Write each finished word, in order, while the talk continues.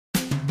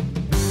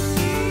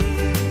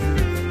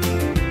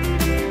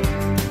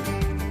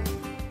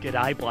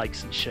G'day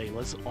Blakes and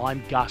Sheilas,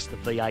 I'm Gus the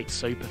V8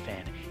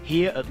 Superfan,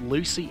 here at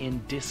Lucy in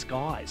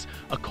Disguise,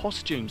 a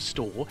costume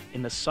store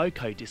in the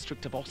Soco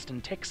district of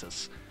Austin,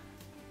 Texas.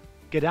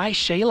 G'day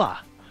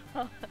Sheila.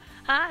 Oh,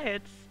 hi,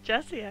 it's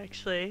Jessie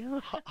actually.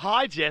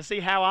 Hi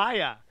Jessie, how are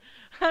you?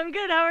 I'm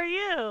good, how are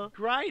you?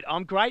 Great,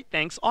 I'm great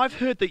thanks. I've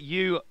heard that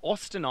you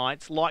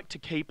Austinites like to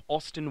keep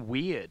Austin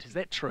weird, is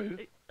that true?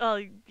 Oh,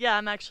 yeah,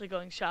 I'm actually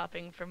going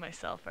shopping for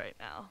myself right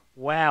now.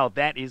 Wow,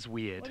 that is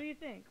weird. What do you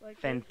think? Like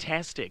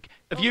Fantastic.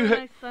 Have Have you heard?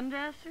 nice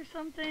sundress or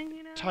something,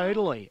 you know?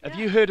 Totally. Yeah. Have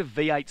you heard of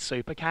V8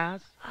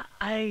 Supercars?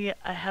 I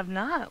have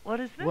not.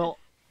 What is this? Well,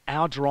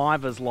 our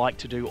drivers like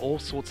to do all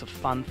sorts of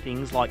fun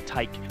things, like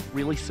take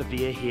really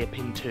severe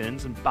hairpin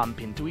turns and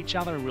bump into each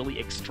other and really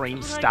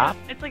extreme stuff.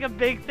 It's like a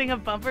big thing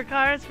of bumper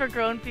cars for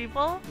grown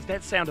people. Does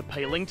that sound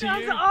appealing to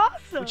you? Sounds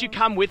awesome. Would you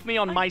come with me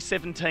on May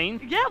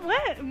 17th? Yeah,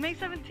 when? May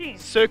 17th.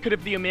 Circuit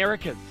of the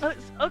Americas.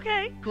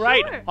 Okay,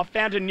 Great. sure. I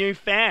found a new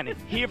fan.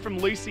 Here from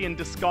Lucy in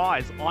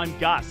Disguise, I'm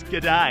Gus.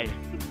 G'day.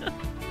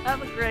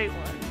 Have a great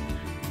one.